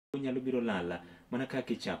nyalo biro lala mana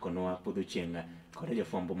kaka ichako noa podho chieng' kod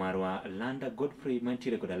jafwambo marwa Landa Godfrey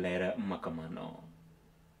mantiere kod lera makamano.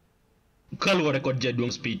 Kaluwore kod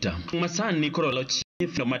jaduong' Peter masani koro loch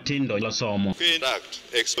nyithindo matindo losomo.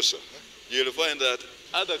 Exposure. You'll find that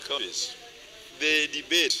other countries they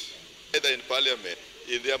debate either in parliament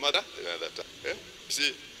in their mother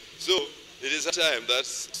see, so it is a time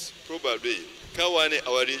that's probably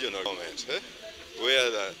our regional government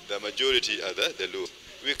where the majority are the Dholuo.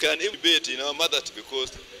 We can even debate in our mother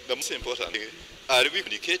because the most important thing are we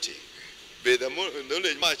communicating. But the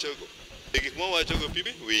knowledge much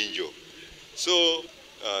people we enjoy. So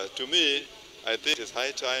to me, I think it's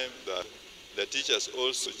high time that the teachers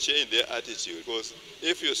also change their attitude, because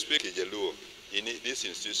if you speak in Dholuo in these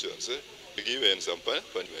institutions, you give some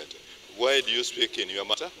punishment. Why do you speak in your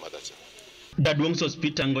mother tongue? Jaduong'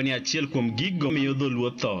 Peter ngoni achiel kuom gigo miyo Dholuo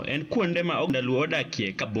tho en kuonde ma oganda Luo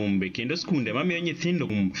odakie ka bombe kendo skunde ma miyo nyithindo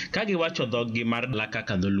ka giwacho dhoggi mar la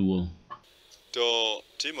kaka Dholuo. To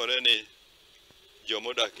timore ni joma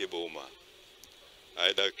odak e boma,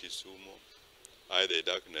 aidha Kisumu, aidha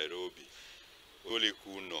idak Nairobi, uli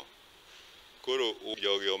kuno, koro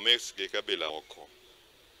jogi omix gi kabila moko.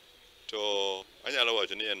 To anyalo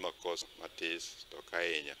wacho ni en makosa matis to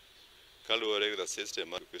kainya kaluwore gi the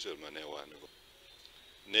system of education mane wan go.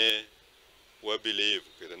 Ne wa believe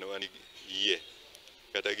kata ne wan yie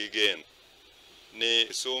kata gigen ni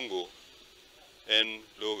Sungu en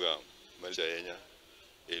lugha malaya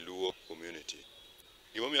e Luo community.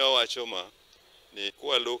 Gimomiyo wacho ma ni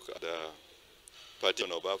kwa look at the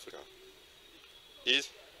partition of Africa,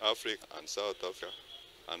 East Africa and South Africa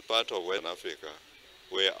and part of Western Africa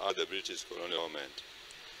where are the British colonial government.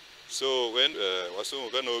 So when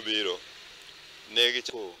wasungu kano biro ne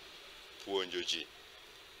gichako puonjo ji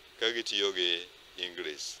ka gitiyo gi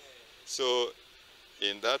English. So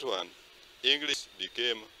in that one, English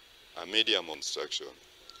became a medium of instruction.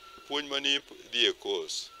 Puonj mani dhi e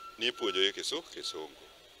course ni puonjo e Kisungu.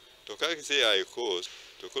 To ka gise a course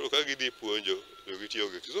to koro ka gidhi puonjo to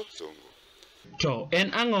gitiyo gi Kisungu. To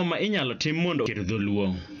en ang'o ma inyalo tim mondo oker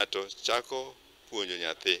Dholuo? To chako puonjo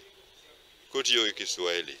nyathi kotiyo gi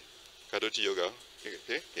Kiswahili kata otiyo ga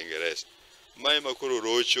Kiingereza. Mae ma koro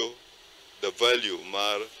rocho the value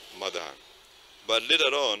mar mother tongue. But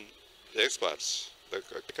later on, the experts, the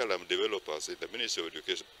curriculum developers in the Ministry of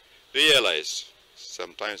Education realized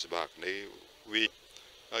sometimes back, we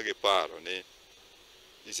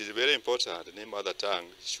this is very important, the mother tongue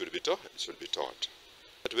should be taught.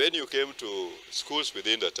 But when you came to schools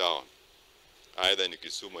within the town, either in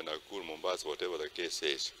Kisumu, Nakuru, Mombasa, whatever the case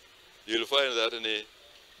is, you'll find that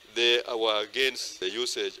they were against the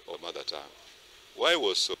usage of mother tongue. Why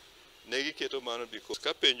was so? Because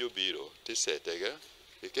kapenjo biro tisetega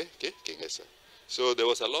Kiingereza. So there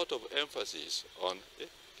was a lot of emphasis on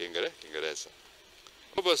Kiingereza.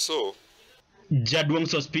 So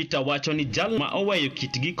Jaduong' Peter wacho ni jal ma oweyo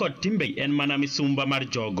kitgi kod timbe en mana misumba mar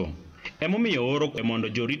jogo. Emomiyo oro mondo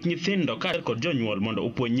jorit nyithindo ka kod jonyuol mondo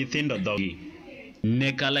opuonj nyithindo dhogi.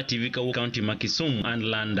 Ne Kala TV ka County ma Kisumu and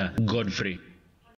Landa Godfrey.